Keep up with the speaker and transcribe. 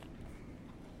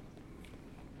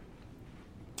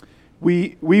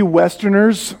We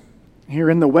Westerners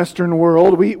here in the Western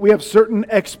world, we have certain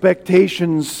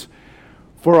expectations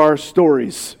for our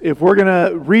stories. If we're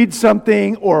going to read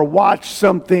something or watch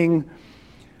something,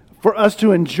 for us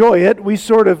to enjoy it, we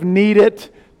sort of need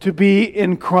it to be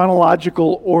in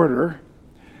chronological order.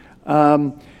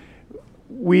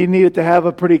 We need it to have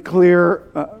a pretty clear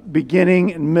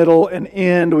beginning and middle and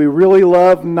end. We really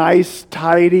love nice,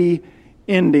 tidy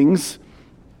endings.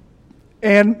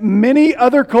 And many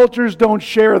other cultures don't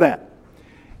share that.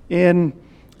 When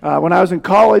I was in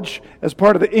college, as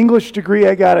part of the English degree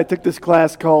I took this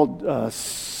class called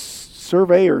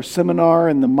Survey or Seminar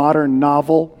in the Modern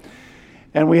Novel.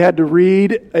 And we had to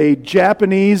read a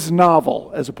Japanese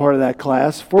novel as a part of that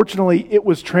class. Fortunately, it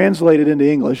was translated into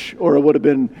English, or it would have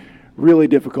been really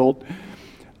difficult.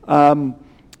 But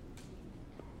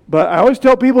I always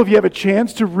tell people, if you have a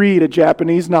chance to read a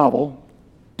Japanese novel,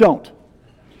 don't.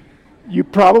 You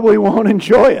probably won't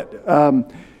enjoy it. I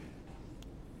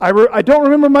don't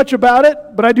remember much about it,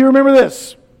 but I do remember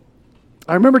this.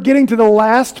 I remember getting to the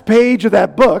last page of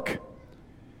that book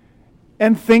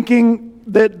and thinking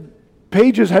that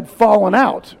pages had fallen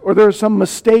out, or there was some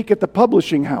mistake at the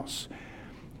publishing house,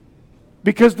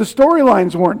 because the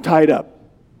storylines weren't tied up.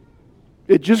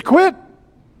 It just quit.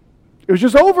 It was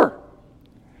just over.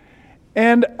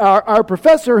 And our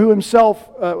professor, who himself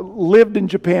lived in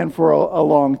Japan for a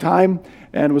long time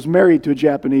and was married to a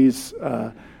Japanese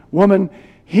woman,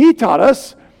 he taught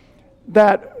us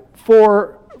that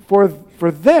for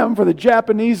the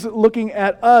Japanese looking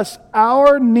at us,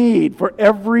 our need for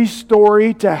every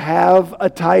story to have a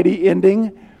tidy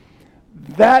ending,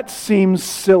 that seems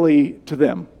silly to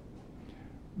them,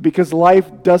 because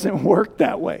life doesn't work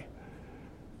that way.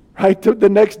 Right? The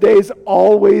next day is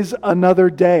always another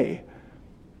day.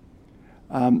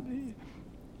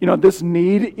 This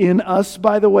need in us,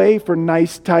 by the way, for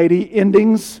nice, tidy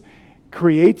endings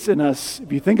creates in us,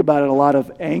 if you think about it, a lot of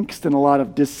angst and a lot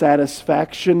of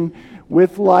dissatisfaction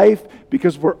with life,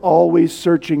 because we're always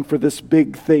searching for this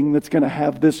big thing that's going to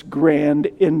have this grand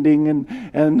ending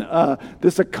and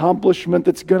this accomplishment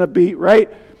that's going to be,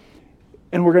 right?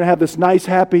 And we're going to have this nice,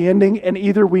 happy ending, and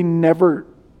either we never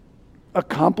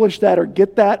accomplish that or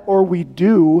get that, or we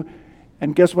do,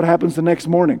 and guess what happens the next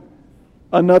morning?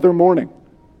 Another morning.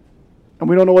 And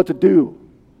we don't know what to do.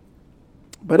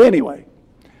 But anyway,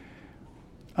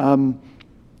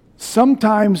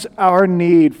 sometimes our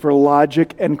need for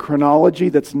logic and chronology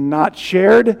that's not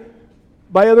shared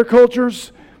by other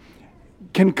cultures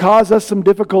can cause us some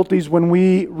difficulties when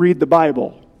we read the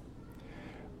Bible.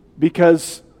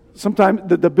 Because sometimes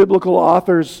the biblical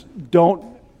authors don't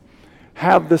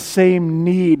have the same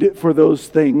need for those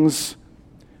things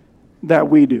that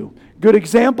we do. Good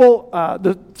example,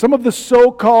 some of the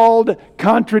so-called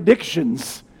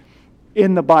contradictions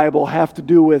in the Bible have to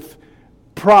do with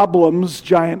problems,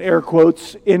 giant air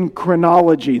quotes, in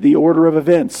chronology, the order of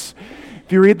events.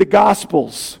 If you read the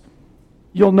Gospels,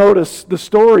 you'll notice the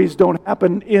stories don't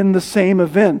happen in the same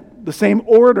event, the same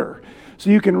order. So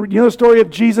you know the story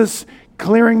of Jesus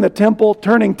clearing the temple,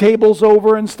 turning tables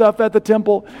over and stuff at the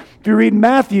temple. If you read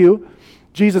Matthew,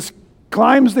 Jesus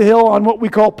climbs the hill on what we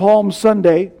call Palm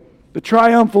Sunday, the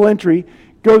triumphal entry,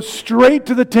 goes straight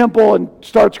to the temple and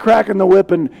starts cracking the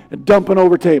whip and dumping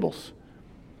over tables.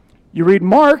 You read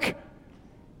Mark,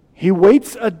 he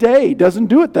waits a day, doesn't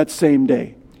do it that same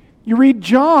day. You read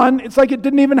John, it's like it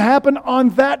didn't even happen on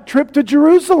that trip to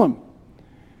Jerusalem.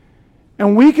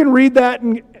 And we can read that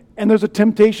and there's a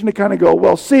temptation to kind of go,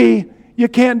 well, see, you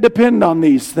can't depend on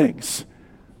these things.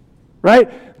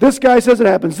 Right? This guy says it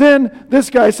happens then.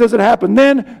 This guy says it happened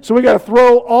then. So we got to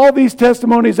throw all these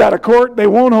testimonies out of court. They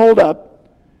won't hold up.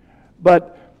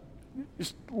 But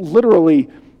literally,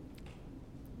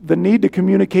 the need to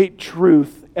communicate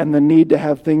truth and the need to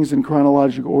have things in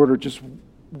chronological order just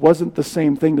wasn't the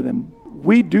same thing to them.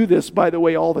 We do this, by the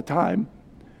way, all the time.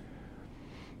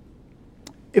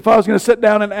 If I was going to sit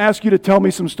down and ask you to tell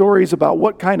me some stories about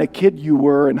what kind of kid you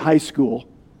were in high school,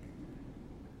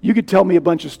 you could tell me a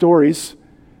bunch of stories.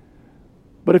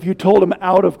 But if you told them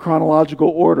out of chronological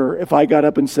order, if I got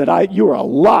up and said, "You're a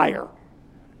liar,"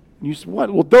 and you said,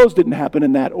 "What? Well, those didn't happen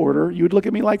in that order," you would look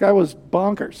at me like I was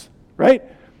bonkers, right?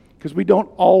 Because we don't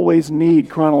always need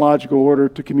chronological order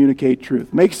to communicate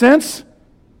truth. Make sense?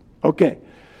 Okay.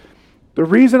 The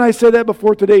reason I said that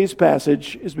before today's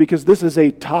passage is because this is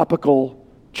a topical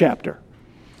chapter.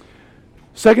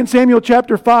 2 Samuel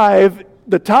chapter 5,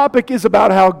 the topic is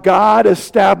about how God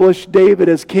established David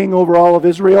as king over all of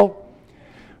Israel.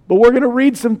 But we're going to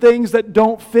read some things that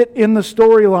don't fit in the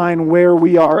storyline where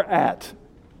we are at.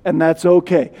 And that's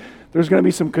okay. There's going to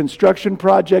be some construction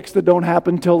projects that don't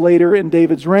happen till later in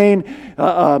David's reign.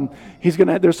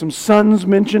 There's some sons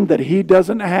mentioned that he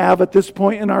doesn't have at this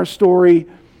point in our story.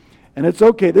 And it's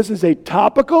okay. This is a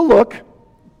topical look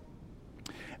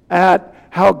at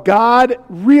how God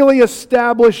really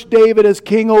established David as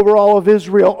king over all of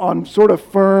Israel on sort of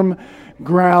firm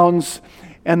grounds.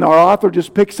 And our author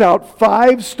just picks out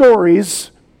 5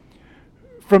 stories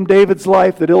from David's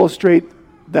life that illustrate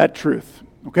that truth.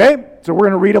 Okay? So we're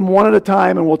going to read them one at a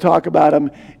time, and we'll talk about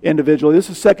them individually. This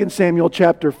is 2 Samuel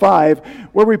chapter 5,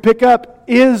 where we pick up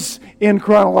is in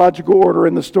chronological order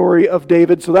in the story of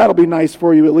David, so that'll be nice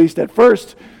for you, at least at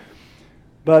first.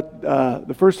 But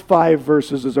the first 5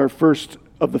 verses is our first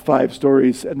of the 5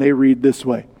 stories, and they read this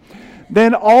way.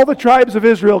 Then all the tribes of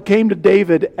Israel came to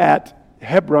David at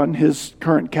Hebron, his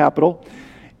current capital,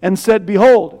 and said,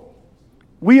 "Behold,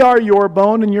 we are your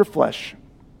bone and your flesh.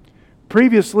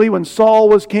 Previously, when Saul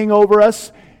was king over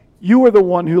us, you were the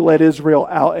one who led Israel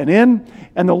out and in.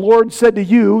 And the Lord said to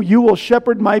you, you will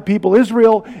shepherd my people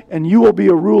Israel, and you will be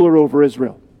a ruler over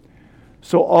Israel."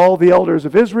 So all the elders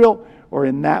of Israel, or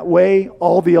in that way,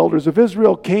 all the elders of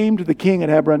Israel came to the king at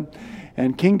Hebron.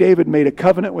 And King David made a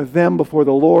covenant with them before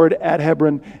the Lord at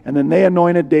Hebron. And then they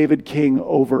anointed David king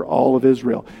over all of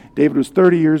Israel. David was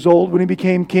 30 years old when he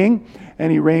became king,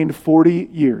 and he reigned 40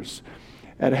 years.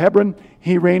 At Hebron,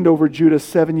 he reigned over Judah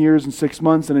 7 years and 6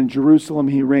 months, and in Jerusalem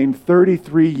he reigned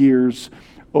 33 years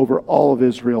over all of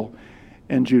Israel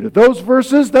and Judah. Those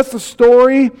verses, that's the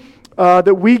story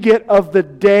that we get of the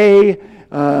day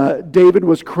David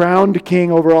was crowned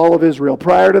king over all of Israel.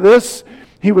 Prior to this,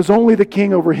 he was only the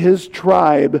king over his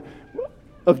tribe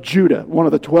of Judah, one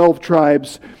of the 12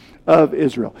 tribes of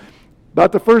Israel.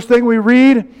 About the first thing we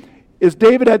read is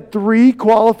David had 3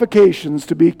 qualifications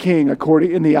to be king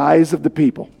according in the eyes of the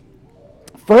people.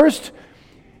 First,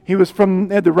 he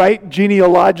had the right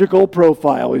genealogical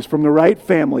profile. He's from the right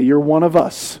family. You're one of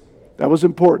us. That was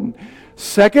important.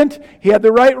 Second, he had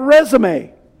the right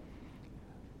resume.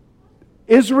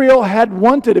 Israel had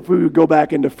wanted, if we would go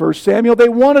back into 1 Samuel, they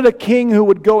wanted a king who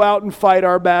would go out and fight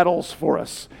our battles for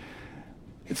us.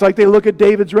 It's like they look at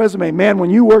David's resume. Man, when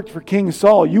you worked for King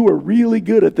Saul, you were really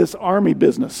good at this army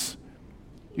business.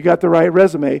 You got the right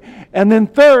resume. And then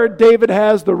third, David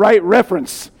has the right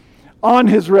reference on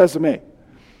his resume.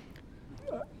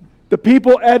 The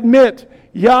people admit,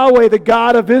 Yahweh, the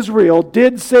God of Israel,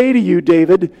 did say to you,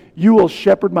 David, you will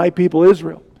shepherd my people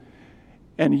Israel,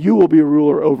 and you will be a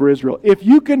ruler over Israel. If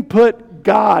you can put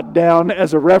God down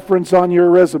as a reference on your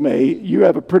resume, you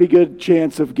have a pretty good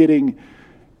chance of getting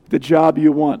the job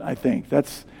you want, I think.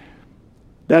 That's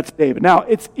David. Now,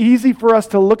 it's easy for us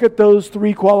to look at those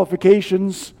 3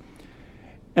 qualifications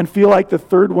and feel like the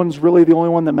third one's really the only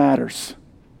one that matters.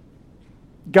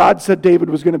 God said David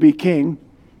was going to be king,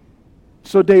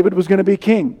 so David was going to be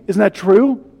king. Isn't that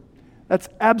true? That's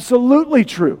absolutely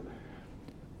true.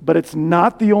 But it's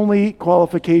not the only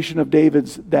qualification of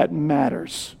David's that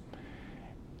matters.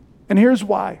 And here's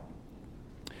why.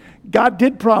 God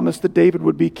did promise that David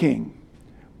would be king.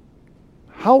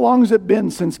 How long has it been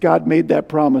since God made that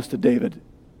promise to David?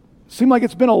 Seemed like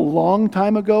it's been a long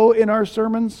time ago in our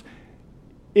sermons.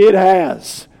 It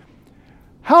has.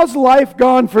 How's life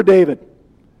gone for David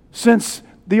since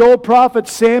the old prophet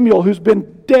Samuel, who's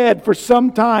been dead for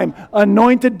some time,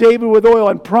 anointed David with oil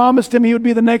and promised him he would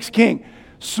be the next king?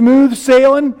 Smooth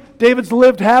sailing? David's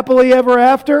lived happily ever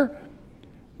after?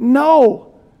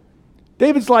 No.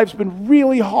 David's life's been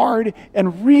really hard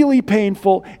and really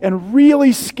painful and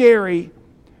really scary.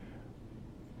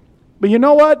 But you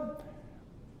know what?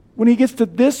 When he gets to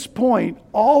this point,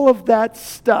 all of that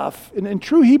stuff, in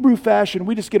true Hebrew fashion,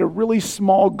 we just get a really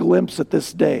small glimpse at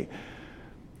this day.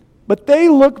 But they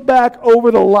look back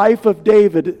over the life of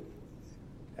David,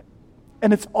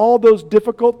 and it's all those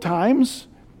difficult times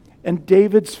and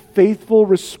David's faithful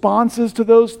responses to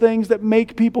those things that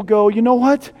make people go, you know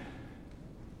what?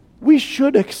 We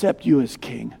should accept you as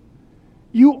king.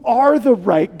 You are the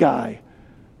right guy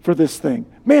for this thing.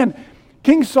 Man,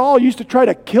 King Saul used to try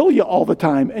to kill you all the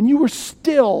time, and you were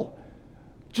still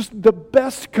just the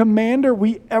best commander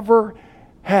we ever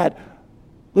had.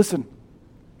 Listen,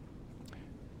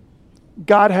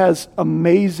 God has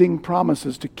amazing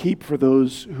promises to keep for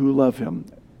those who love him.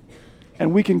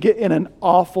 And we can get in an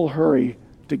awful hurry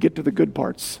to get to the good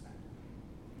parts.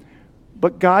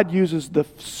 But God uses the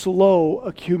slow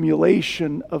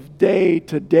accumulation of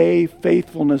day-to-day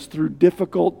faithfulness through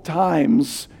difficult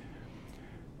times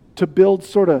to build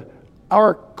sort of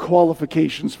our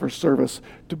qualifications for service,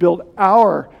 to build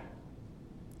our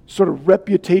sort of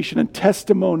reputation and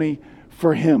testimony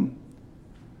for him.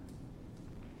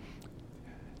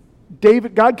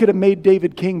 God could have made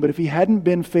David king, but if he hadn't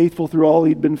been faithful through all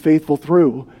he'd been faithful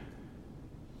through,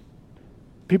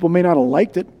 people may not have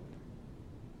liked it.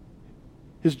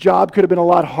 His job could have been a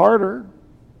lot harder.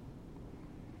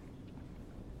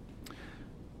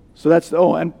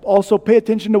 So and also pay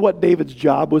attention to what David's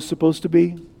job was supposed to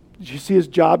be. Did you see his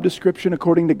job description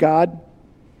according to God?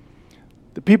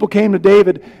 The people came to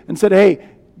David and said, hey,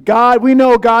 God, we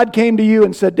know God came to you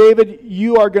and said, David,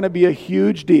 you are going to be a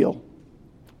huge deal.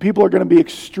 People are going to be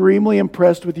extremely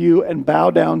impressed with you and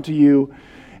bow down to you.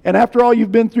 And after all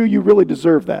you've been through, you really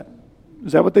deserve that.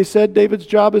 Is that what they said David's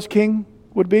job as king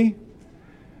would be?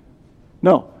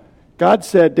 No. God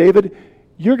said, David,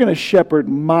 you're going to shepherd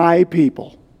my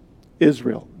people,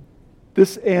 Israel.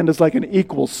 This and is like an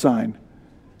equal sign.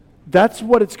 That's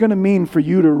what it's going to mean for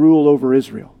you to rule over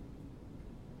Israel.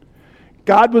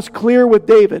 God was clear with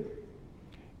David.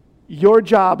 Your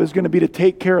job is going to be to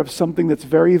take care of something that's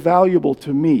very valuable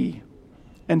to me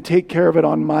and take care of it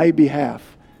on my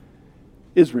behalf,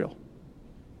 Israel.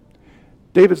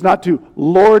 David's not to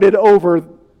lord it over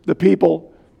the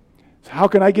people. How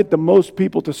can I get the most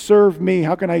people to serve me?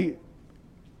 How can I...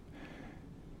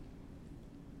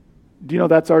 Do you know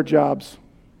that's our jobs?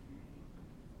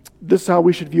 This is how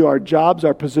we should view our jobs,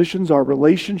 our positions, our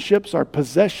relationships, our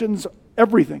possessions,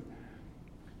 everything.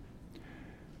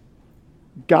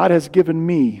 God has given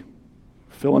me,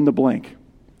 fill in the blank,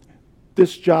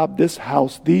 this job, this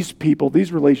house, these people,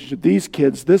 these relationships, these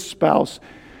kids, this spouse.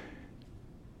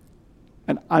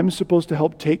 And I'm supposed to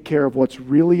help take care of what's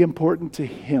really important to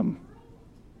Him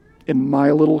in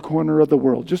my little corner of the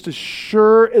world. Just as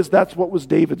sure as that's what was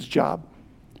David's job.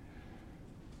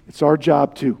 It's our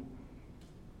job too.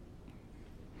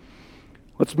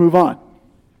 Let's move on.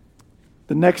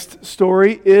 The next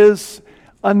story is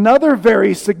another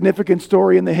very significant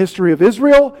story in the history of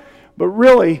Israel, but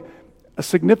really a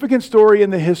significant story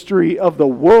in the history of the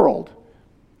world,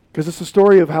 because it's a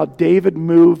story of how David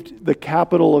moved the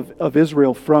capital of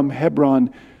Israel from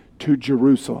Hebron to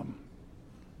Jerusalem.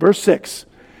 Verse 6.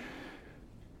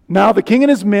 Now the king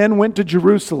and his men went to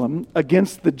Jerusalem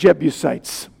against the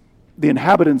Jebusites, the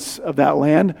inhabitants of that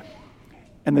land.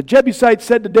 And the Jebusites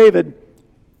said to David,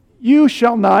 "You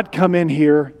shall not come in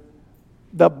here.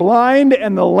 The blind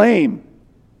and the lame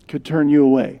could turn you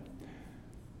away."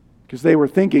 Because they were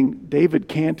thinking, David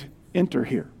can't enter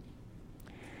here.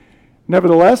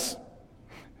 Nevertheless,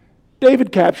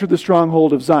 David captured the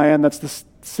stronghold of Zion. That's the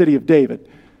city of David.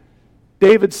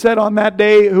 David said on that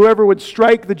day, whoever would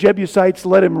strike the Jebusites,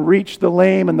 let him reach the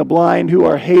lame and the blind who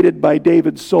are hated by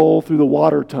David's soul through the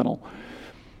water tunnel.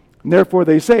 And therefore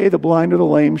they say, the blind or the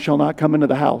lame shall not come into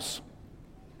the house.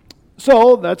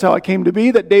 So that's how it came to be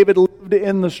that David lived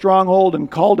in the stronghold and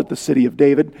called it the city of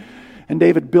David. And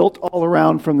David built all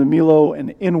around from the Millo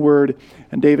and inward.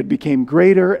 And David became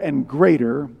greater and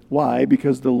greater. Why?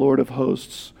 Because the Lord of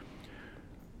hosts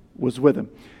was with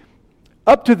him.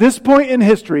 Up to this point in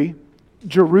history,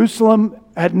 Jerusalem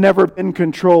had never been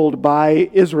controlled by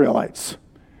Israelites.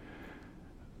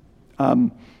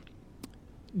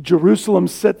 Jerusalem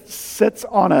sits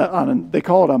on a, they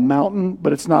call it a mountain,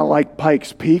 but it's not like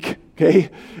Pikes Peak, okay?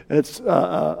 It's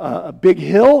a big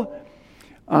hill.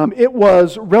 It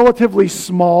was relatively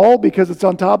small because it's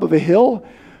on top of a hill,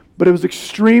 but it was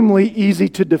extremely easy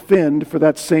to defend for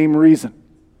that same reason.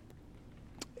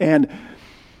 And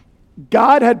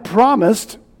God had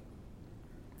promised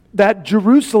that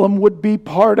Jerusalem would be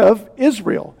part of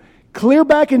Israel. Clear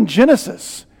back in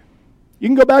Genesis. You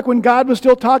can go back when God was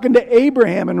still talking to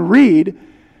Abraham and read,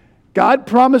 God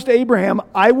promised Abraham,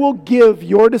 I will give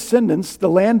your descendants the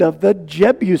land of the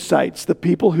Jebusites, the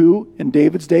people who, in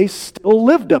David's day, still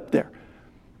lived up there.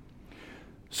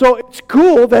 So it's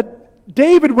cool that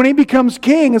David, when he becomes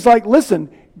king, is like, listen,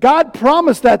 God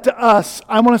promised that to us.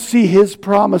 I want to see His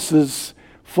promises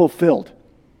fulfilled.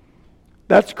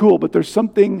 That's cool, but there's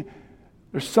something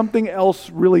else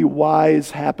really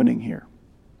wise happening here.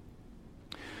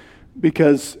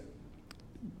 Because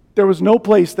there was no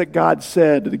place that God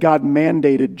said, that God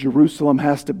mandated Jerusalem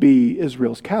has to be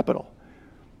Israel's capital.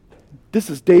 This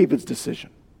is David's decision.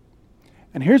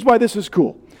 And here's why this is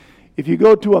cool. If you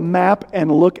go to a map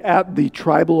and look at the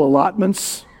tribal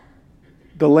allotments,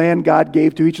 the land God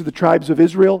gave to each of the tribes of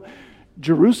Israel,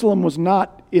 Jerusalem was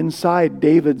not inside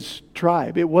David's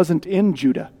tribe. It wasn't in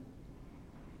Judah.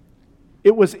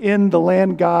 It was in the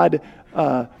land God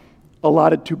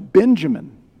allotted to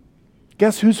Benjamin.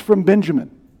 Guess who's from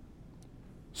Benjamin?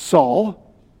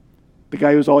 Saul, the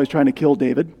guy who's always trying to kill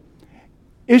David.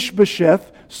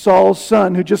 Ishbosheth, Saul's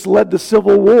son, who just led the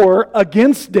civil war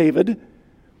against David.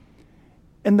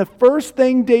 And the first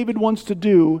thing David wants to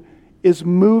do is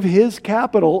move his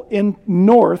capital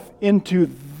north into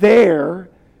their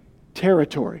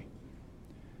territory.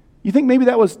 You think maybe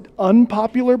that was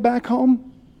unpopular back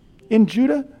home in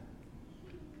Judah?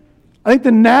 I think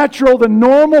the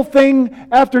normal thing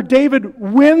after David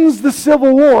wins the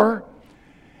civil war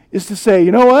is to say,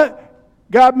 you know what?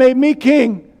 God made me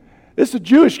king. This is a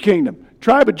Jewish kingdom.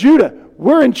 Tribe of Judah.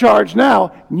 We're in charge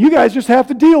now, and you guys just have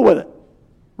to deal with it.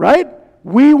 Right?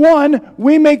 We won.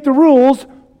 We make the rules.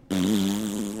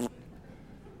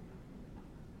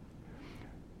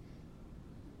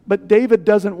 But David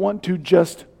doesn't want to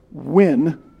just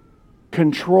win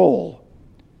control.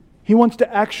 He wants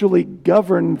to actually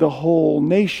govern the whole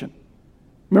nation.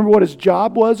 Remember what his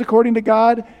job was according to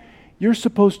God? You're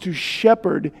supposed to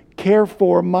shepherd, care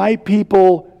for my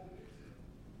people,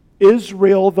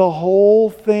 Israel, the whole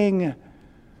thing.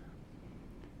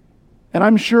 And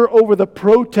I'm sure over the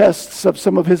protests of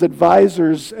some of his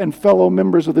advisors and fellow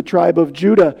members of the tribe of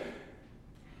Judah,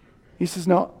 he says,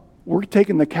 no, we're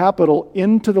taking the capital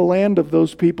into the land of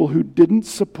those people who didn't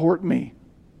support me.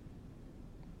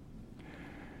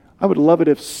 I would love it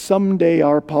if someday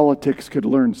our politics could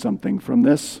learn something from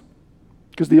this.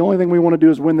 Because the only thing we want to do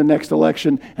is win the next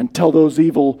election and tell those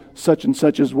evil such and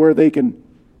such is where they can.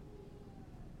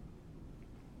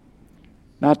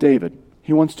 Not David.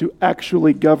 He wants to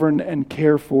actually govern and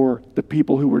care for the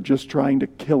people who were just trying to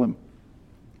kill him.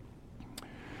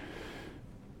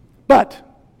 But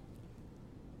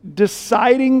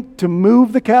deciding to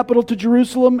move the capital to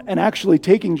Jerusalem and actually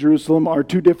taking Jerusalem are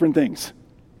two different things.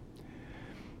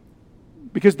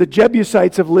 Because the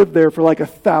Jebusites have lived there for like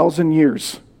 1,000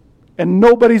 years. And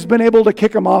nobody's been able to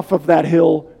kick them off of that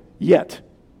hill yet.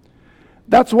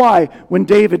 That's why when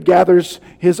David gathers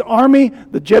his army,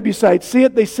 the Jebusites see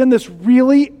it, they send this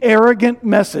really arrogant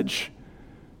message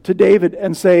to David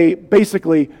and say,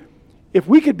 basically, if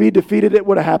we could be defeated, it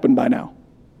would have happened by now.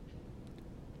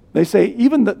 They say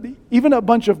even a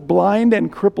bunch of blind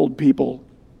and crippled people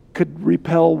could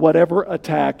repel whatever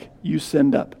attack you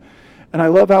send up. And I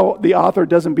love how the author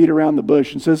doesn't beat around the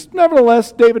bush and says,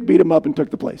 nevertheless, David beat him up and took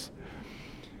the place.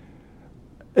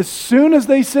 As soon as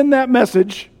they send that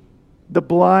message, the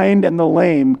blind and the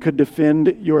lame could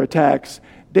defend your attacks.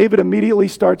 David immediately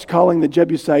starts calling the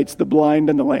Jebusites the blind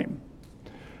and the lame.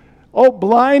 Oh,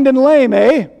 blind and lame,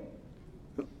 eh?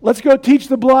 Let's go teach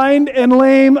the blind and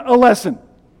lame a lesson.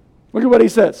 Look at what he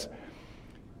says.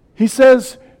 He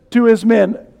says to his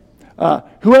men,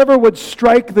 whoever would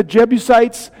strike the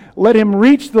Jebusites, let him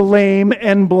reach the lame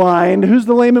and blind. Who's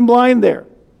the lame and blind there?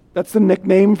 That's the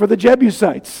nickname for the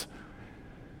Jebusites.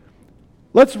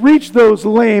 Let's reach those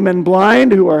lame and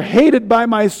blind who are hated by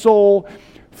my soul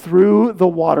through the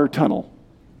water tunnel.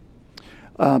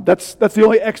 That's the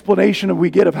only explanation we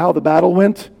get of how the battle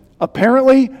went.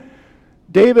 Apparently,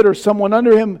 David or someone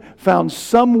under him found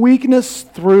some weakness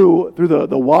through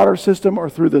the water system or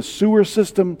through the sewer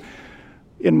system.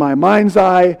 In my mind's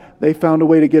eye, they found a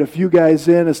way to get a few guys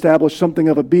in, establish something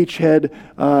of a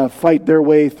beachhead, fight their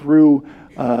way through,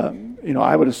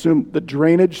 I would assume the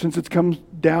drainage since it comes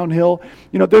downhill.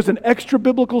 There's an extra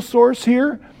biblical source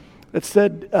here that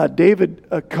said David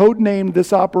codenamed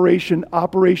this Operation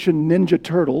Ninja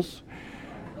Turtles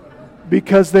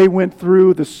because they went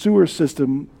through the sewer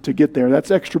system to get there. That's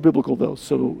extra biblical though,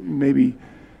 so maybe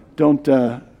don't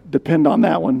depend on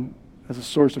that one as a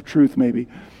source of truth maybe.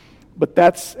 But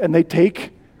and they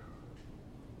take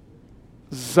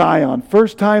Zion.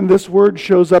 First time this word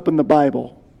shows up in the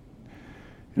Bible.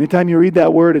 Anytime you read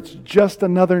that word, it's just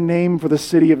another name for the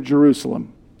city of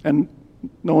Jerusalem. And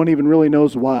no one even really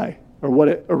knows why or what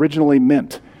it originally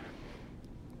meant.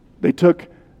 They took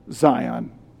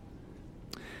Zion.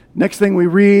 Next thing we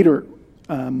read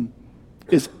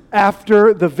is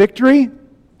after the victory.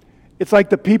 It's like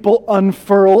the people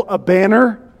unfurl a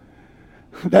banner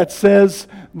that says,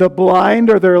 the blind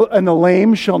and the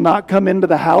lame shall not come into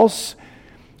the house.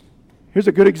 Here's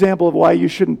a good example of why you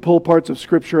shouldn't pull parts of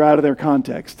Scripture out of their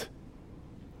context.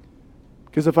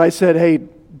 Because if I said, hey,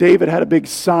 David had a big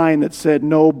sign that said,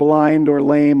 no blind or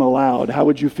lame allowed, how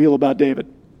would you feel about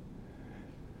David?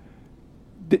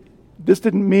 This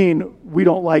didn't mean we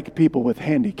don't like people with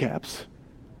handicaps.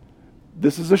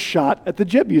 This is a shot at the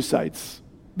Jebusites.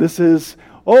 This is,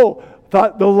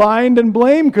 thought the blind and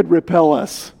lame could repel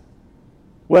us.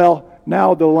 Well,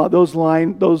 now those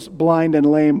blind and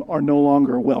lame are no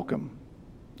longer welcome.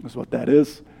 That's what that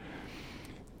is.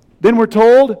 Then we're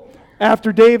told,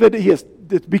 after David,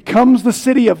 it becomes the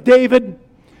city of David.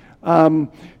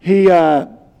 He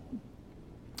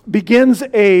begins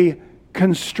a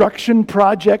construction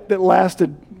project that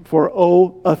lasted for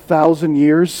 1,000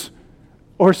 years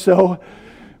or so.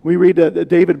 We read that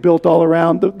David built all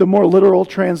around. The more literal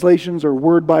translations or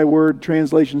word-by-word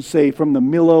translations say from the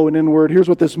Millo and inward. Here's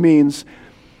what this means.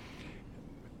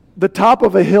 The top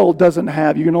of a hill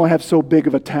you can only have so big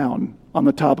of a town on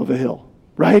the top of a hill,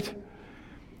 right?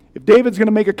 If David's going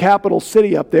to make a capital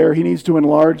city up there, he needs to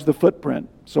enlarge the footprint.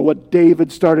 So what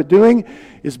David started doing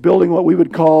is building what we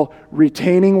would call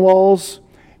retaining walls,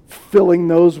 filling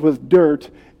those with dirt,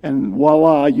 and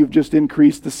voila, you've just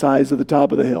increased the size of the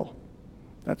top of the hill.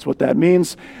 That's what that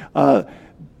means.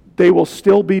 They will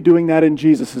still be doing that in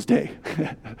Jesus' day.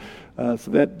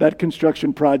 So that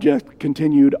construction project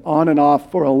continued on and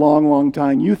off for a long, long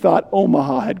time. You thought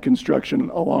Omaha had construction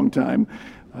a long time.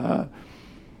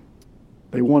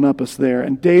 They one-up us there.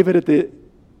 And David at the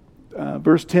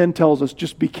verse 10 tells us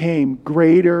just became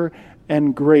greater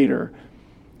and greater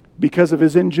because of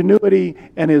his ingenuity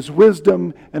and his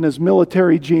wisdom and his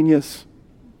military genius.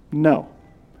 No.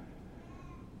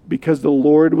 Because the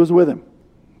Lord was with him.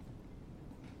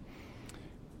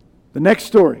 The next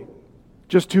story,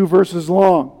 just 2 verses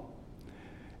long,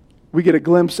 we get a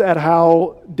glimpse at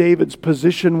how David's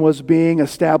position was being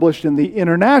established in the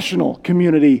international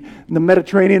community, in the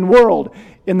Mediterranean world,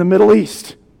 in the Middle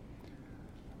East.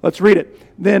 Let's read it.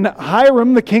 Then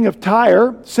Hiram, the king of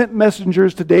Tyre, sent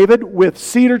messengers to David with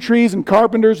cedar trees and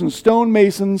carpenters and stone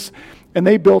masons, and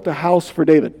they built a house for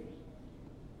David.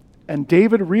 And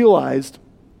David realized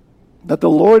that the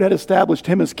Lord had established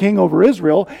him as king over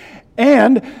Israel,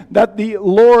 and that the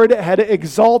Lord had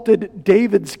exalted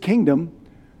David's kingdom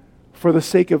for the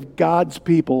sake of God's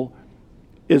people,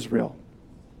 Israel.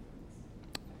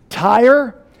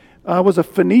 Tyre was a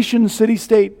Phoenician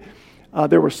city-state.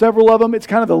 There were several of them. It's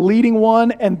kind of the leading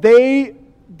one, and they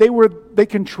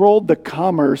controlled the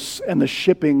commerce and the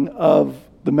shipping of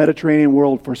the Mediterranean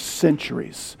world for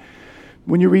centuries.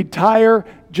 When you read Tyre,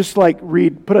 just like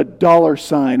put a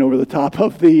 $sign over the top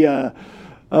of the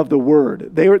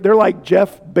word. They're like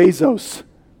Jeff Bezos,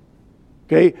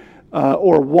 okay,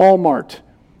 or Walmart.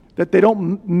 That they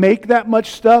don't make that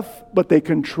much stuff, but they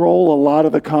control a lot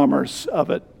of the commerce of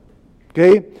it.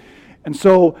 Okay? And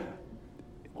so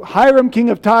Hiram, king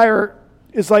of Tyre,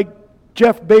 is like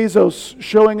Jeff Bezos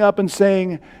showing up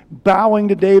and bowing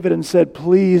to David and said,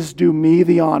 please do me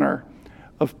the honor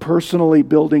of personally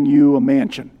building you a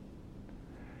mansion.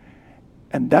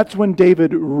 And that's when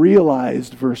David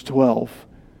realized, verse 12,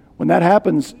 when that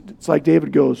happens, it's like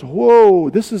David goes, whoa,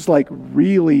 this is like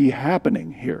really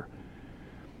happening here.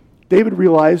 David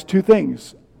realized 2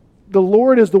 things. The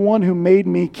Lord is the one who made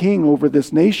me king over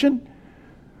this nation,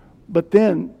 but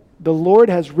then the Lord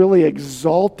has really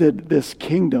exalted this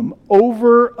kingdom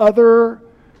over other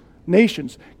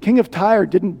nations. King of Tyre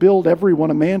didn't build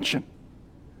everyone a mansion.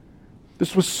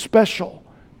 This was special.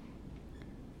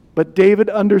 But David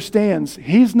understands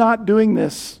he's not doing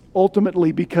this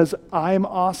ultimately because I'm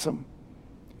awesome.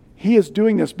 He is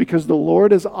doing this because the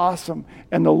Lord is awesome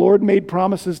and the Lord made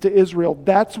promises to Israel.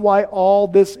 That's why all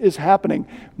this is happening.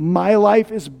 My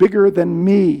life is bigger than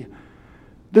me.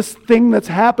 This thing that's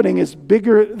happening is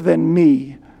bigger than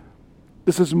me.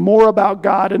 This is more about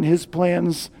God and His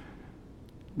plans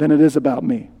than it is about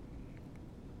me.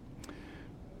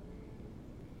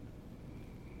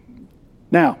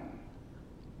 Now,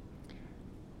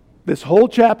 this whole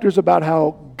chapter is about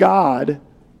how God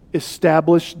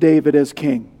established David as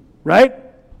king. Right?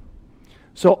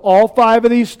 So all 5 of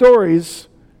these stories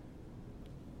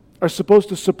are supposed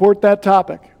to support that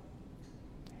topic.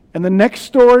 And the next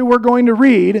story we're going to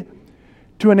read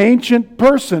to an ancient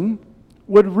person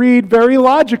would read very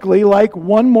logically like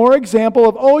one more example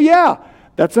of, oh yeah,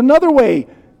 that's another way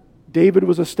David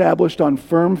was established on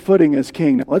firm footing as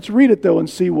king. Now, let's read it though and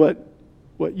see what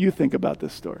you think about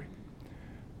this story.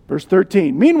 Verse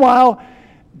 13. Meanwhile,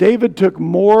 David took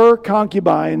more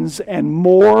concubines and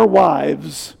more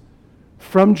wives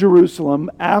from Jerusalem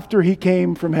after he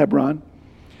came from Hebron,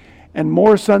 and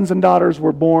more sons and daughters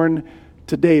were born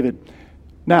to David.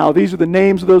 Now, these are the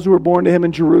names of those who were born to him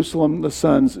in Jerusalem, the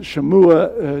sons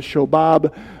Shemua,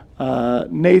 Shobab,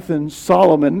 Nathan,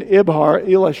 Solomon, Ibhar,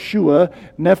 Elishua,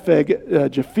 Nepheg,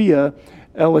 Japhia,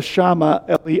 Elishama,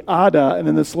 Eliada, and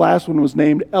then this last one was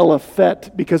named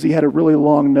Eliphet because he had a really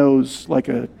long nose like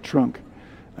a trunk.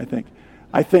 I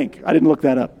think. I didn't look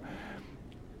that up.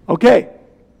 Okay.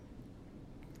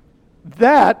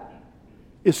 That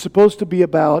is supposed to be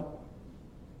about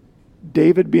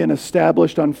David being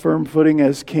established on firm footing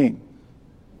as king.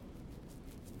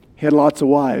 He had lots of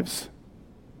wives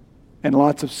and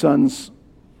lots of sons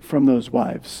from those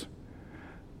wives.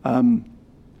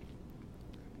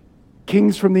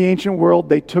 Kings from the ancient world,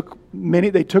 they took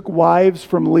wives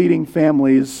from leading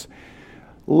families.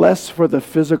 less for the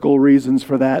physical reasons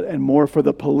for that and more for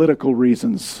the political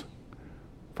reasons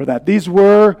for that. These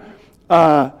were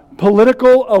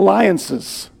political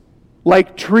alliances,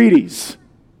 like treaties,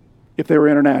 if they were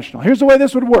international. Here's the way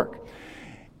this would work.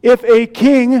 If a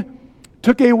king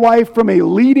took a wife from a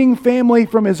leading family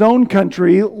from his own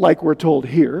country, like we're told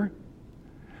here,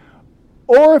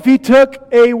 or if he took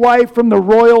a wife from the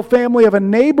royal family of a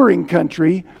neighboring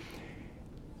country,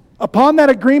 upon that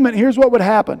agreement, here's what would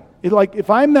happen. If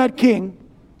I'm that king,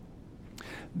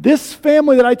 this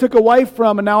family that I took a wife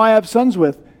from and now I have sons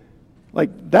with,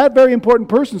 that very important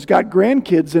person's got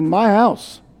grandkids in my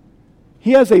house.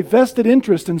 He has a vested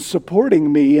interest in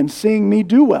supporting me and seeing me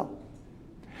do well.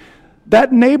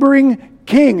 That neighboring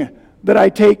king that I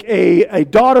take a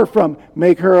daughter from,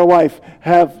 make her a wife,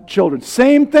 have children.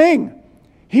 Same thing.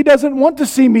 He doesn't want to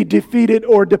see me defeated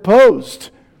or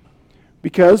deposed.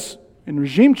 Because in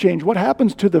regime change, what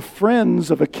happens to the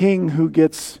friends of a king who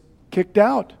gets kicked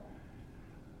out?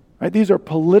 Right? These are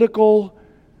political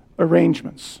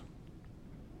arrangements.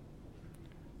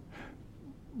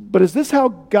 But is this how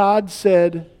God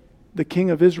said the king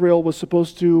of Israel was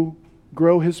supposed to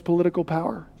grow his political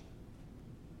power?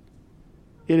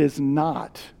 It is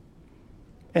not.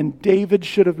 And David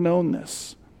should have known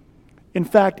this. In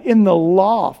fact, in the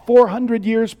law, 400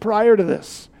 years prior to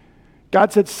this,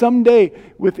 God said someday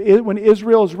when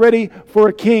Israel is ready for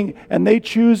a king and they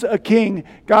choose a king,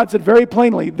 God said very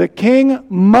plainly, the king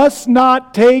must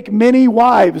not take many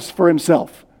wives for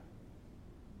himself.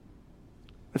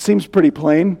 That seems pretty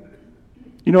plain.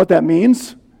 You know what that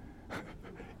means? It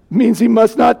means he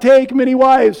must not take many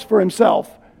wives for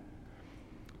himself.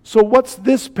 So what's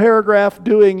this paragraph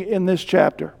doing in this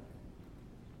chapter?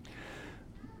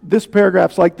 This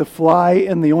paragraph's like the fly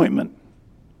in the ointment.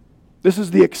 This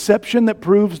is the exception that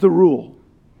proves the rule.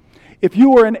 If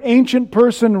you were an ancient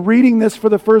person reading this for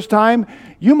the first time,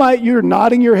 you're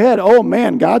nodding your head. Oh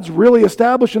man, God's really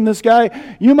establishing this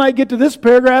guy. You might get to this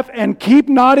paragraph and keep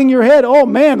nodding your head. Oh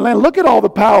man, look at all the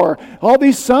power. All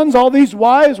these sons, all these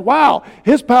wives. Wow,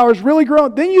 his power's really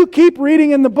grown. Then you keep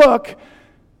reading in the book,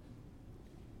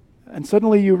 and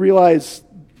suddenly you realize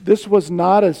this was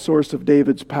not a source of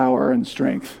David's power and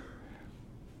strength.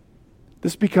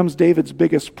 This becomes David's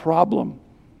biggest problem.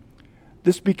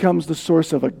 This becomes the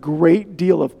source of a great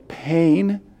deal of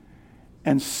pain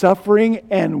and suffering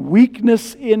and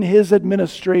weakness in his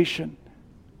administration.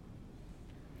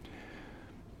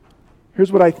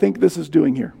 Here's what I think this is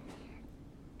doing here.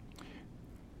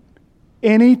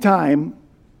 Anytime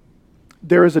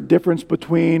there is a difference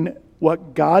between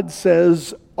what God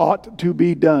says ought to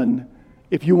be done,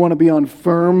 if you want to be on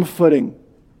firm footing,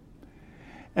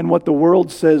 and what the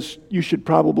world says you should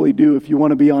probably do if you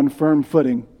want to be on firm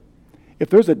footing, if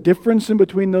there's a difference in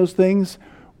between those things,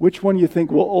 which one you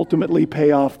think will ultimately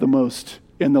pay off the most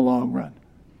in the long run?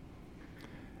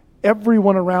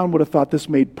 Everyone around would have thought this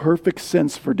made perfect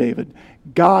sense for David.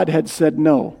 God had said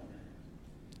no.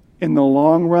 In the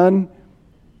long run,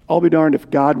 I'll be darned if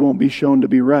God won't be shown to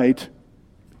be right,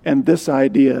 and this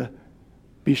idea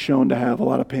be shown to have a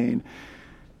lot of pain.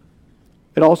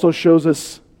 It also shows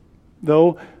us,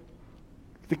 though,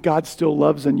 that God still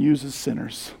loves and uses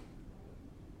sinners.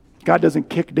 God doesn't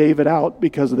kick David out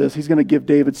because of this. He's going to give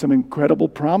David some incredible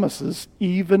promises,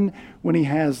 even when he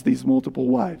has these multiple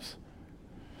wives.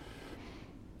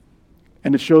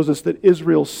 And it shows us that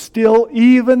Israel still,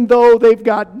 even though they've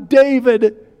got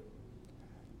David,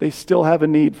 they still have a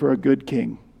need for a good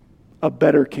king, a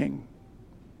better king.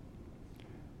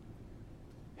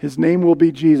 His name will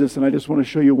be Jesus, and I just want to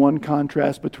show you one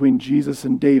contrast between Jesus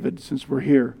and David since we're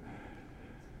here.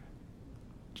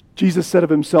 Jesus said of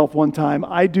himself one time,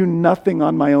 I do nothing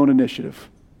on my own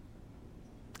initiative.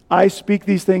 I speak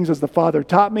these things as the Father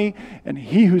taught me, and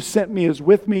he who sent me is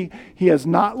with me. He has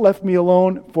not left me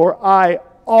alone, for I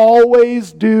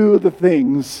always do the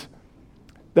things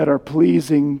that are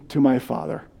pleasing to my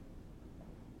Father.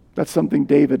 That's something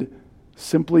David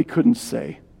simply couldn't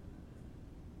say.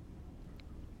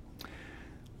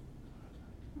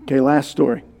 Okay, last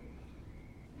story.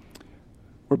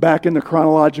 We're back in the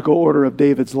chronological order of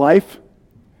David's life.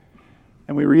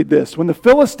 And we read this. When the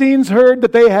Philistines heard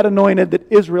that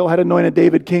Israel had anointed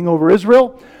David king over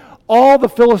Israel, all the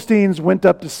Philistines went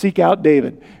up to seek out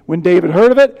David. When David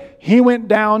heard of it, he went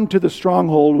down to the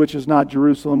stronghold, which is not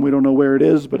Jerusalem. We don't know where it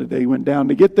is, but they went down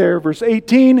to get there. Verse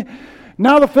 18,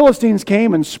 now the Philistines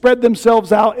came and spread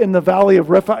themselves out in the valley of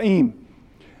Rephaim.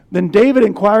 Then David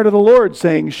inquired of the Lord,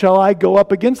 saying, shall I go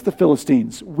up against the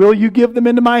Philistines? Will you give them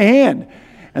into my hand?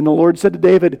 And the Lord said to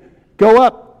David, go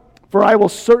up, for I will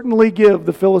certainly give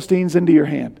the Philistines into your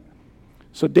hand.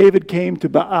 So David came to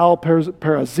Baal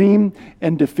Perazim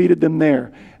and defeated them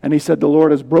there. And he said, the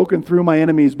Lord has broken through my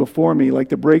enemies before me like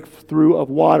the breakthrough of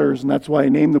waters. And that's why I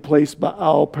named the place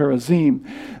Baal Perazim.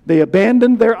 They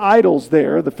abandoned their idols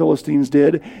there, the Philistines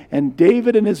did. And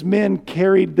David and his men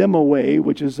carried them away,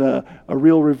 which is a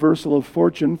real reversal of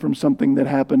fortune from something that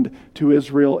happened to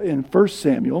Israel in 1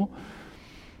 Samuel.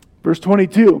 Verse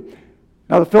 22.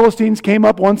 Now the Philistines came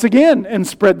up once again and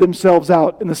spread themselves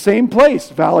out in the same place,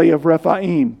 Valley of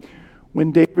Rephaim.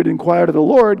 When David inquired of the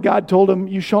Lord, God told him,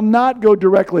 you shall not go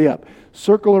directly up.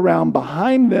 Circle around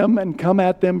behind them and come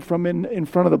at them from in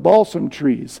front of the balsam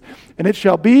trees. And it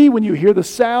shall be when you hear the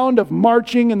sound of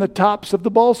marching in the tops of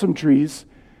the balsam trees,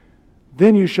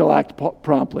 then you shall act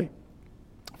promptly.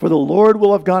 For the Lord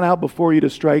will have gone out before you to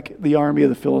strike the army of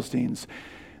the Philistines.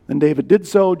 Then David did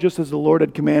so just as the Lord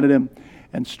had commanded him,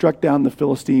 and struck down the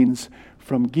Philistines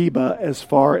from Geba as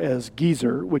far as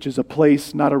Gezer, which is a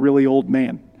place, not a really old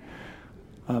man.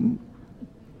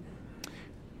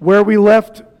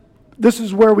 This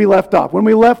is where we left off. When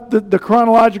we left the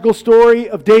chronological story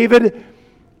of David,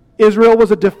 Israel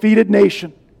was a defeated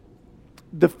nation.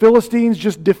 The Philistines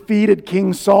just defeated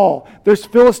King Saul. There's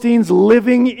Philistines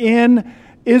living in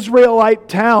Israelite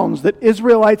towns that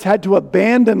Israelites had to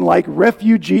abandon like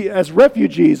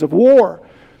refugees of war.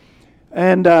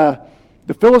 And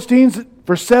the Philistines,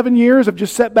 for 7 years, have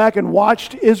just sat back and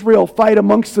watched Israel fight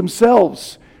amongst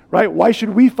themselves. Right? Why should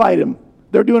we fight them?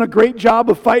 They're doing a great job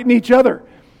of fighting each other.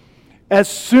 As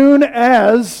soon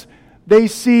as they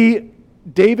see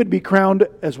David be crowned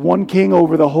as one king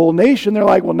over the whole nation, they're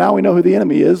like, well, now we know who the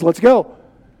enemy is. Let's go.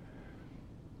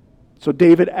 So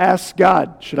David asks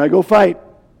God, should I go fight?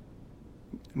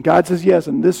 And God says yes.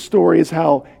 And this story is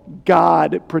how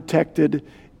God protected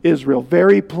Israel.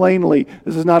 Very plainly,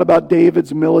 this is not about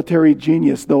David's military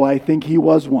genius, though I think he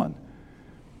was one.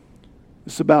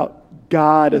 It's about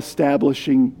God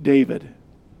establishing David.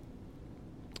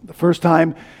 The first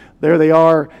time, there they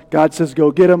are. God says,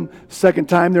 go get them. Second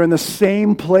time, they're in the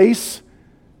same place.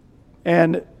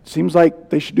 And it seems like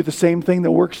they should do the same thing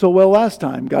that worked so well last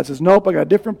time. God says, nope, I got a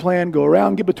different plan. Go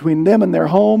around, get between them and their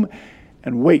home,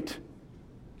 and wait.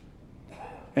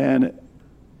 And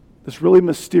this really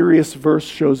mysterious verse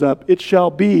shows up. It shall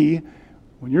be,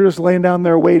 when you're just laying down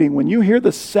there waiting, when you hear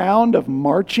the sound of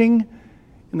marching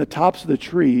in the tops of the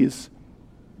trees,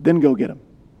 then go get them.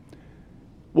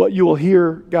 What you will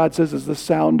hear, God says, is the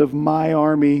sound of my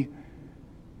army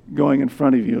going in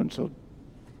front of you. And so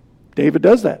David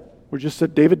does that. We're just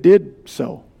said David did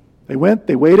so. They went,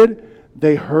 they waited,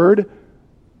 they heard.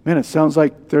 Man, it sounds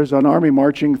like there's an army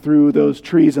marching through those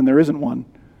trees and there isn't one.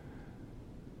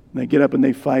 And they get up and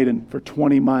they fight, and for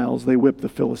 20 miles they whip the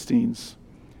Philistines.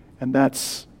 And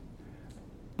that's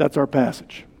our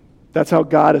passage. That's how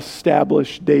God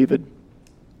established David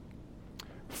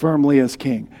firmly as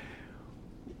king.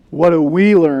 What do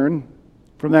we learn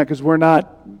from that? Because we're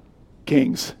not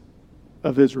kings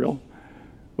of Israel.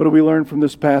 What do we learn from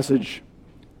this passage?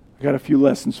 I got a few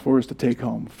lessons for us to take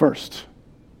home. First,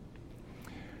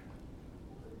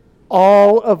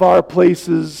 all of our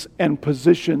places and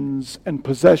positions and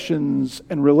possessions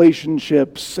and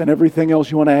relationships and everything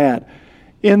else you want to add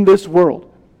in this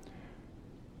world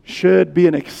should be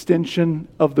an extension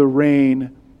of the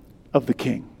reign of the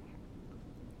King.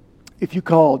 If you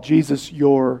call Jesus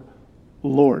your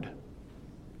Lord,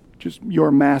 just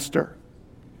your master,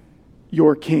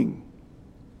 your King,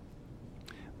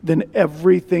 then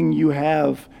everything you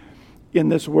have in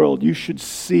this world, we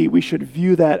should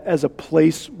view that as a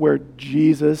place where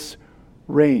Jesus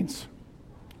reigns,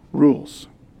 rules.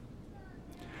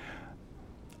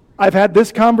 I've had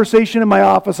this conversation in my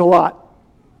office a lot,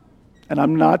 and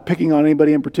I'm not picking on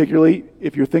anybody in particularly.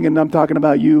 If you're thinking I'm talking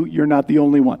about you, you're not the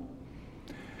only one.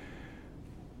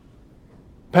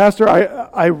 Pastor,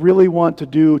 I really want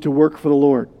to work for the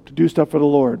Lord, to do stuff for the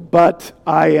Lord, but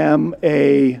I'm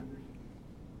a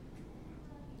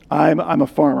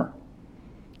farmer.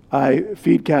 I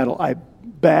feed cattle. I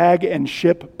bag and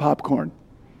ship popcorn.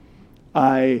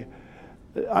 I'm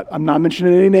not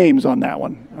mentioning any names on that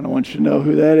one. I don't want you to know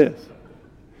who that is.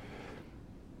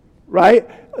 Right?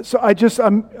 So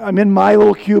I'm in my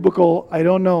little cubicle. I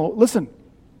don't know. Listen,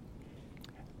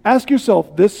 ask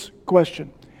yourself this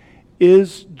question.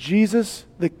 Is Jesus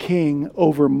the king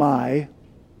over my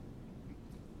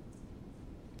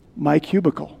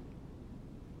cubicle,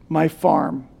 my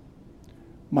farm,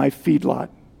 my feedlot,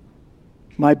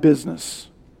 my business?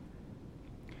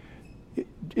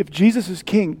 If Jesus is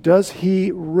king, does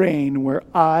he reign where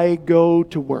I go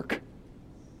to work?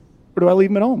 Or do I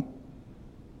leave him at home?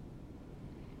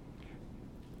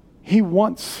 He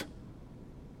wants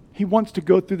to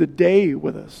go through the day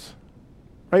with us.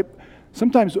 right?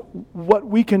 Sometimes what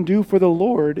we can do for the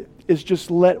Lord is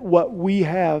just let what we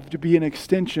have to be an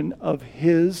extension of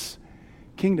His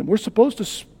kingdom. We're supposed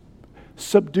to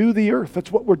subdue the earth.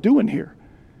 That's what we're doing here.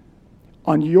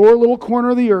 On your little corner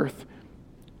of the earth,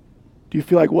 do you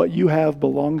feel like what you have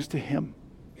belongs to Him?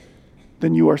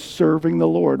 Then you are serving the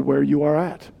Lord where you are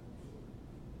at.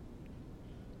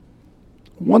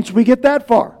 Once we get that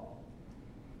far,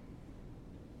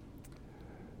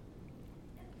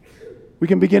 we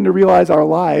can begin to realize our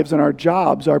lives and our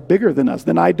jobs are bigger than us.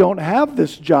 Then I don't have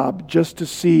this job just to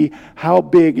see how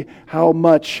big, how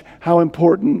much, how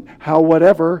important, how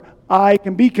whatever I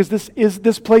can be, because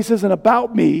this place isn't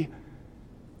about me.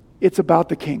 It's about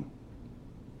the King.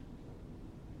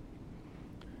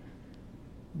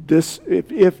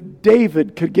 If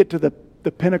David could get to the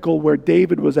pinnacle where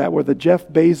David was at, where the Jeff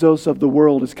Bezos of the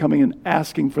world is coming and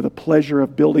asking for the pleasure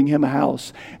of building him a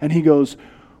house, and he goes,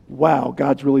 wow,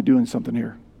 God's really doing something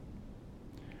here.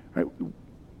 Right?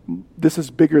 This is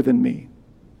bigger than me.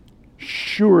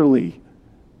 Surely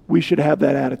we should have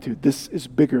that attitude. This is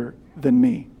bigger than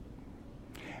me.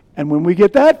 And when we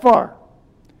get that far,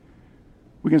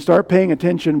 we can start paying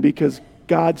attention because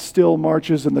God still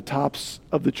marches in the tops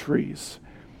of the trees.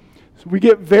 So we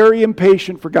get very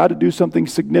impatient for God to do something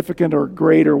significant or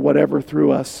great or whatever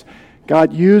through us.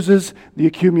 God uses the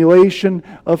accumulation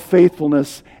of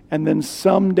faithfulness, and then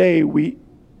someday we're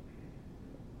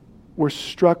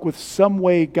struck with some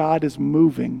way God is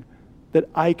moving that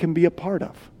I can be a part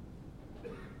of.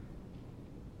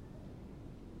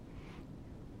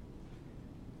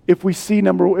 If we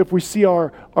see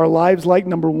our lives like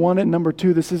number one and number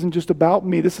two, this isn't just about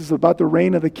me. This is about the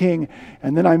reign of the King.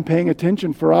 And then I'm paying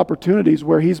attention for opportunities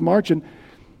where He's marching.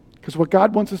 Because what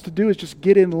God wants us to do is just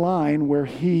get in line where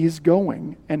He's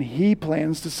going, and He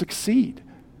plans to succeed.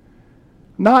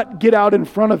 Not get out in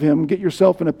front of Him, get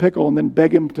yourself in a pickle, and then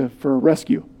beg Him for a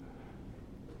rescue.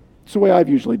 It's the way I've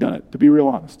usually done it, to be real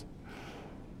honest.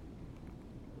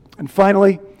 And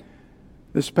finally,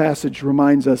 this passage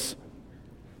reminds us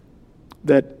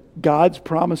that God's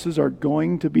promises are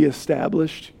going to be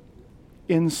established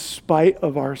in spite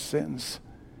of our sins.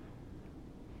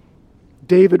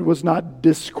 David was not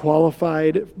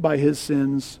disqualified by his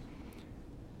sins,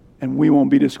 and we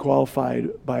won't be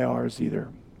disqualified by ours either.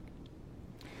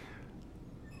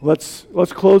 Let's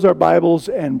close our Bibles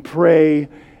and pray,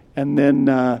 and then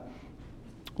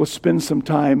we'll spend some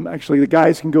time. Actually, the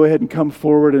guys can go ahead and come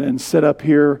forward and sit up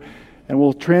here, and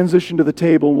we'll transition to the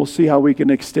table, and we'll see how we can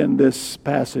extend this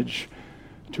passage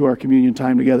to our communion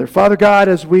time together. Father God,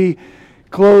 as we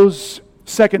close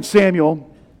 2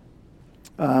 Samuel,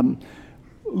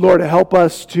 Lord, help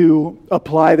us to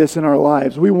apply this in our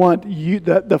lives. We want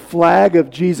the flag of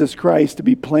Jesus Christ to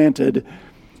be planted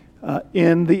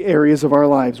in the areas of our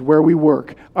lives, where we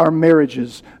work, our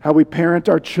marriages, how we parent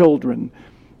our children,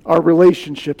 our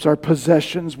relationships, our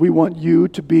possessions. We want you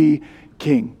to be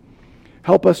King.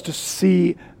 Help us to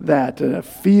see that,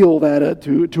 feel that,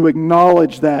 to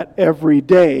acknowledge that every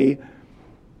day,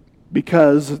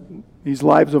 because these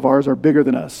lives of ours are bigger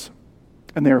than us,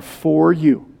 and they're for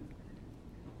you.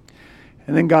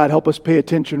 And then, God, help us pay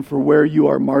attention for where you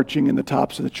are marching in the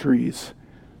tops of the trees.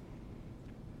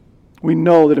 We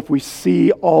know that if we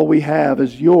see all we have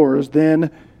as yours, then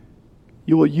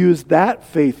you will use that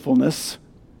faithfulness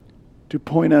to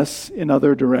point us in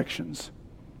other directions.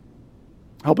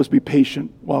 Help us be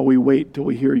patient while we wait till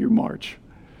we hear your march.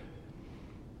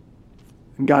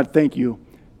 And God, thank you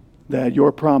that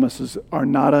your promises are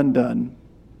not undone,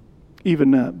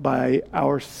 even by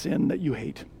our sin that you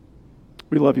hate.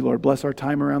 We love you, Lord. Bless our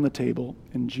time around the table.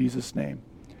 In Jesus' name,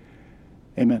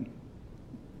 amen.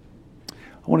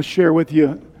 I want to share with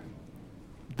you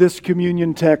this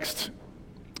communion text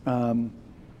to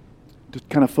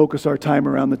kind of focus our time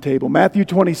around the table. Matthew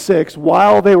 26,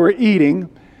 while they were eating,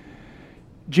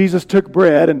 Jesus took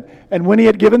bread, and when he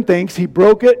had given thanks, he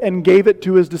broke it and gave it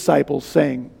to his disciples,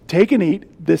 saying, "Take and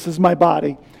eat, this is my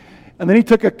body." And then he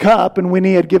took a cup, and when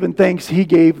he had given thanks, he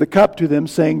gave the cup to them,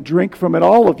 saying, "Drink from it,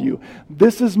 all of you.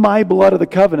 This is my blood of the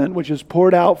covenant, which is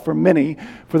poured out for many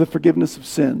for the forgiveness of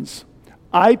sins.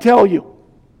 I tell you,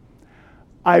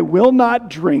 I will not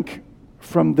drink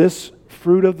from this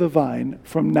fruit of the vine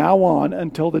from now on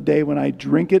until the day when I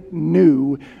drink it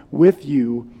new with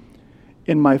you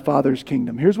in my Father's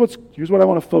kingdom." Here's what I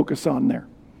want to focus on there.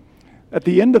 At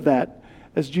the end of that,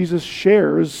 as Jesus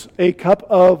shares a cup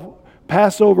of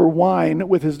Passover wine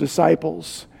with his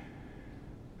disciples,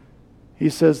 he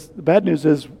says, the bad news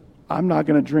is, I'm not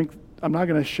going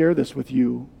to share this with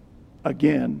you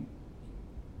again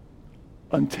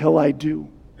until I do.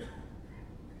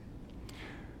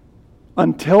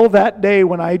 until that day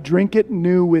when I drink it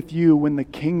new with you, when the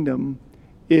kingdom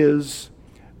is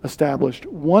established.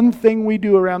 One thing we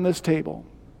do around this table,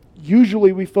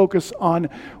 usually we focus on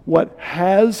what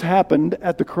has happened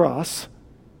at the cross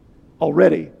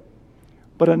already.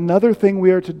 But another thing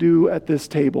we are to do at this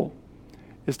table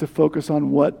is to focus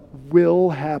on what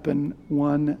will happen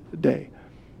one day.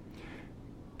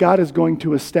 God is going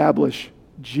to establish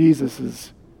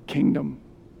Jesus' kingdom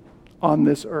on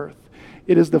this earth.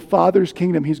 It is the Father's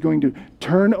kingdom. He's going to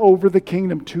turn over the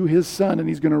kingdom to His Son, and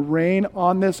He's going to reign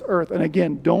on this earth. And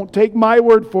again, don't take my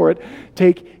word for it.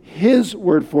 Take His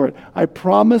word for it. I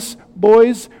promise,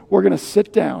 boys, we're going to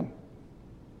sit down,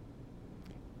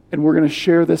 and we're going to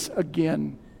share this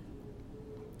again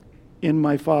in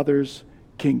my Father's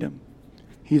kingdom.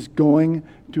 He's going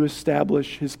to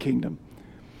establish His kingdom.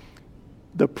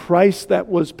 The price that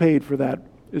was paid for that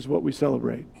is what we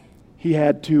celebrate. He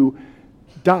had to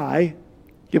die,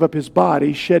 give up His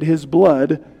body, shed His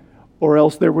blood, or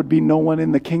else there would be no one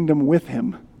in the kingdom with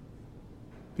Him,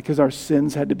 because our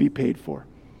sins had to be paid for.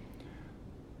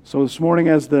 So this morning,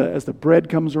 as the bread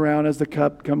comes around, as the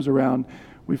cup comes around,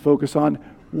 we focus on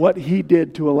what He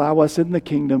did to allow us in the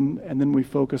kingdom, and then we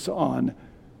focus on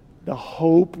the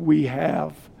hope we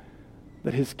have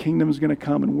that His kingdom is going to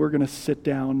come, and we're going to sit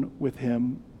down with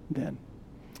Him then.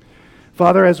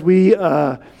 Father, as we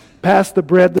pass the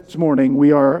bread this morning,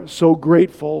 we are so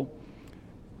grateful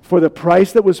for the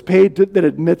price that was paid that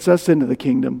admits us into the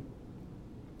kingdom.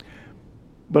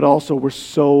 But also we're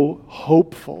so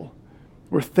hopeful.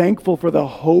 We're thankful for the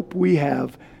hope we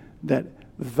have that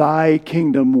Thy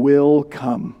kingdom will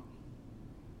come.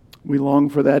 We long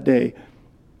for that day.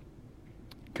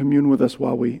 Commune with us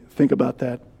while we think about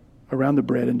that around the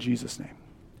bread in Jesus' name.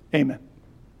 Amen.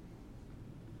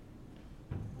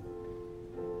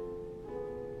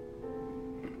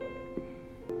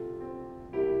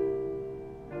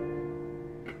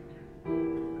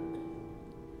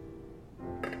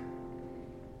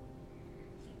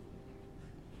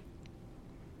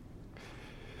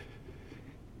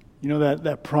 You know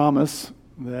that promise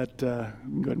that, go ahead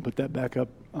and put that back up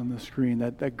on the screen,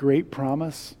 that great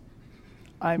promise.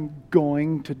 I'm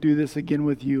going to do this again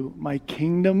with you. My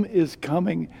kingdom is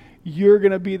coming. You're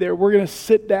going to be there. We're going to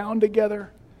sit down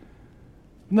together.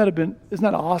 Isn't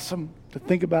that awesome to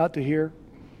think about, to hear?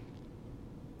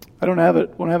 I don't have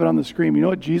it on the screen. You know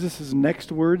what Jesus'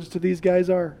 next words to these guys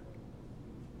are?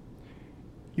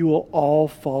 You will all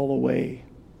fall away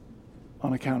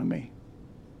on account of me.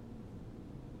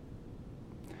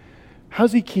 How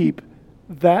does He keep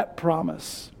that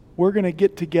promise? We're going to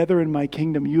get together in my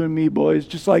kingdom, you and me, boys,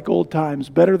 just like old times,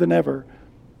 better than ever.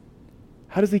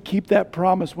 How does He keep that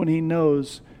promise when He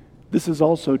knows this is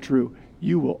also true?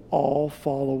 You will all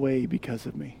fall away because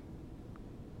of me.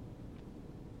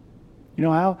 You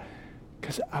know how?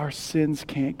 Because our sins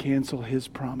can't cancel His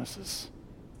promises.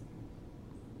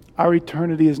 Our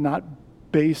eternity is not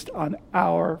based on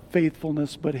our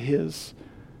faithfulness, but His.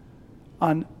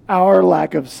 On our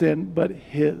lack of sin, but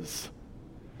His.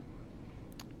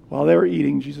 While they were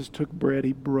eating, Jesus took bread,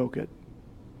 He broke it.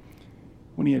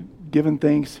 When He had given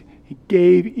thanks, He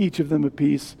gave each of them a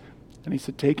piece, and He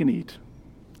said, take and eat.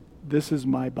 This is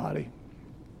my body.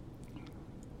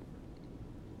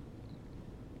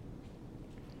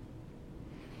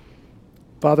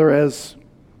 Father, as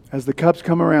the cups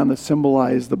come around that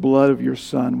symbolize the blood of your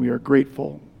Son, we are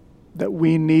grateful that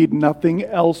we need nothing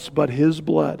else but His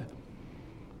blood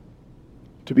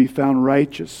to be found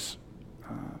righteous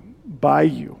by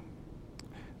you.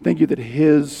 Thank you that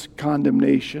His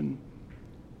condemnation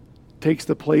takes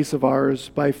the place of ours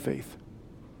by faith.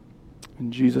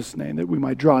 In Jesus' name, that we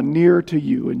might draw near to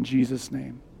you in Jesus'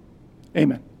 name.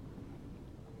 Amen.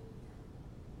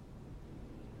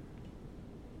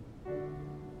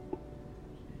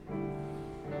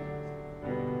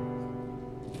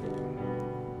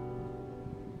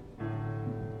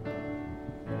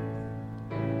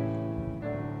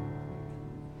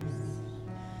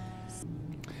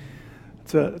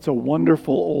 It's a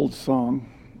wonderful old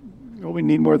song. What we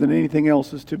need more than anything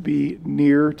else is to be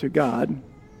near to God.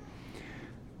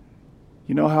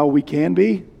 You know how we can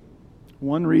be?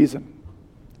 One reason.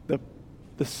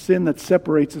 The sin that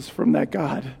separates us from that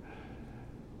God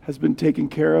has been taken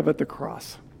care of at the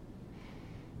cross.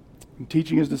 And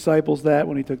teaching His disciples that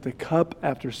when He took the cup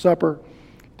after supper,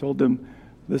 He told them,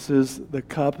 this is the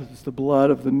cup, it's the blood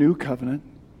of the new covenant,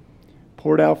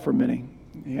 poured out for many.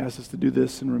 He asks us to do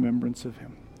this in remembrance of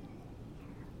Him.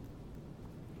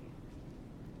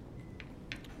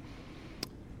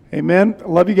 Amen. I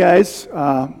love you guys.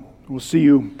 We'll see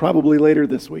you probably later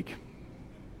this week.